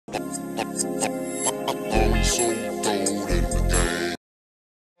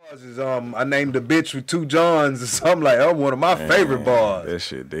I named the bitch with 2 Johns or something like that. That was one of my favorite bars. That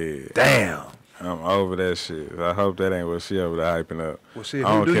shit dead. Damn. I'm over that shit. I hope that ain't what she over there hyping up. Well, shit,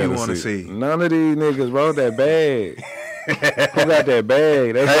 who do you want to see? None of these niggas, bro. That bag. Who got that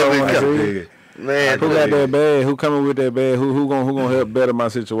bag? That's what I want to see. Man, who got that bag? Who coming with that bag? Who gonna help better my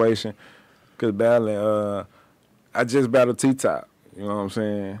situation? Cause battling, I just battled T-Top. You know what I'm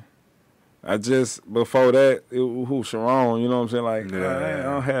saying? Before that, who Sharon, you know what I'm saying? Like, I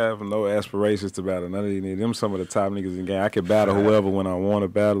don't have no aspirations to battle none of these niggas. Them some of the top niggas in the game. I can battle whoever when I want to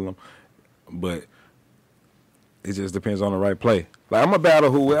battle them, but it just depends on the right play. Like, I'm going to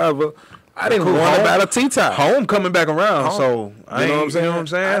battle whoever. I didn't want to battle T-Top. Home coming back around, so you know what I'm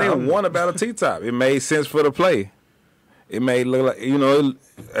saying? I didn't want to battle T-Top. It made sense for the play. It made look like, you know,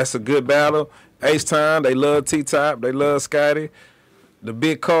 that's a good battle. H-Time, they love T-Top. They love Scotty. The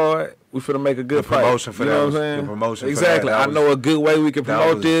big card. We finna make a good promotion for you that. Know what I'm saying? The promotion exactly. For that. I know a good way we can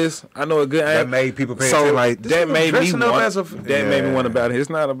promote this. I know a good. That made people pay attention. Like that made me want. That made me want about it. It's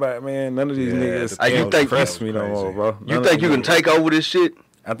not about None of these niggas. You think impress me no more, bro? You think you can take over this shit?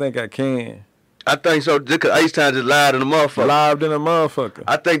 I think I can. I think so. Because H-Time just lied in the motherfucker. Lied in the motherfucker.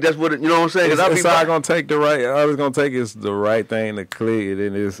 I think that's what you know what I'm saying. It's all gonna take the right. All it's gonna take is the right thing to click.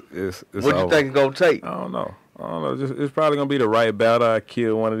 And it's what you think it's gonna take? I don't know. It's probably gonna be the right battle. I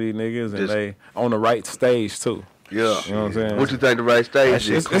kill one of these niggas, and they on the right stage too. Yeah, you know what I'm saying. What you think the right stage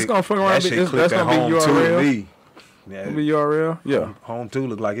is? It's gonna fuck around. That's gonna be URL. Yeah, gonna be URL. Yeah, home 2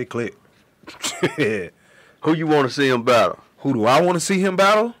 look like it clicked. Who you want to see him battle? Who do I want to see him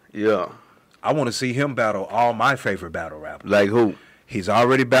battle? Yeah, I want to see him battle all my favorite battle rappers. Like who? He's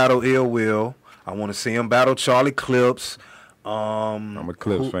already battled Ill Will. I want to see him battle Charlie Clips. I'm a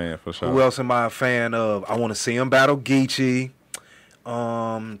Clips fan for sure. Who else am I a fan of? I want to see him battle Geechee.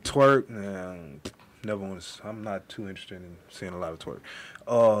 Twerk. Never want to. I'm not too interested in seeing a lot of Twerk.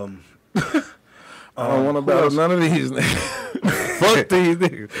 I don't want to battle none of these niggas. Fuck these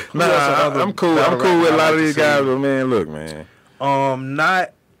niggas. Nah, I'm cool. I'm cool with a lot of these guys, but man, look, man.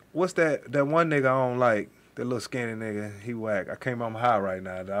 Not what's that one nigga I don't like. That little skinny nigga, he whack. I can't remember high right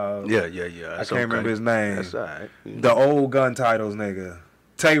now, dog. Yeah. I can't remember his name. That's all right. The old gun titles nigga.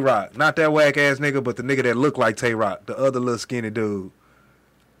 Tay Rock. Not that whack ass nigga, but the nigga that looked like Tay Rock. The other little skinny dude.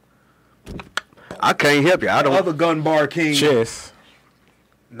 I can't help you. I don't. The other gun bar king. Chess.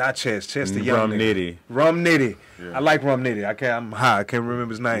 Not Chess. Chess the young nigga. Nitty. Rum Nitty. Yeah. I like Rum Nitty. I'm high. I can't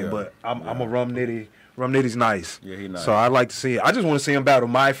remember his name, but I'm a Rum Nitty. Rum Nitty's nice. Yeah, he nice. So I like to see it. I just want to see him battle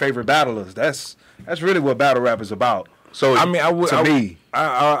my favorite battlers. That's really what battle rap is about. So I mean, I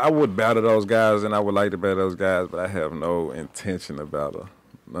would battle those guys, and I would like to battle those guys, but I have no intention to battle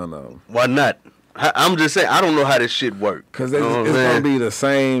none of them. Why not? I'm just saying, I don't know how this shit works. Because it's gonna be the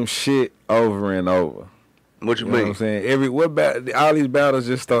same shit over and over. What you mean? Know what I'm saying? All these battles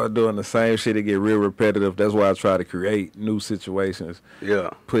just start doing the same shit. It get real repetitive. That's why I try to create new situations.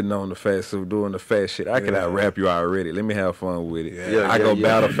 Yeah. Putting on the fast, so doing the fast shit. I can out-rap you already. Let me have fun with it. Yeah. I go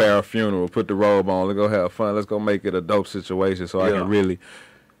battle Farrah funeral, put the robe on, let's go have fun. Let's go make it a dope situation so I can really,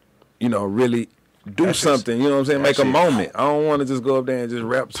 really do something. You know what I'm saying? Make a moment. I don't want to just go up there and just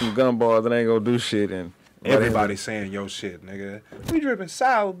rap some gun bars that ain't gonna do shit and everybody's saying yo shit, nigga. We dripping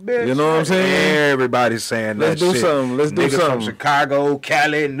south, bitch. You know what I'm saying? Everybody's saying that shit. Let's do something. Let's do Niggas something. from Chicago,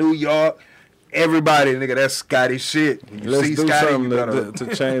 Cali, New York. Everybody, nigga, that's Scotty shit. Let's do Scotty, something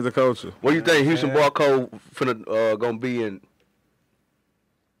to change the culture. What do you think Houston Barcode finna gonna be in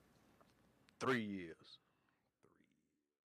 3 years?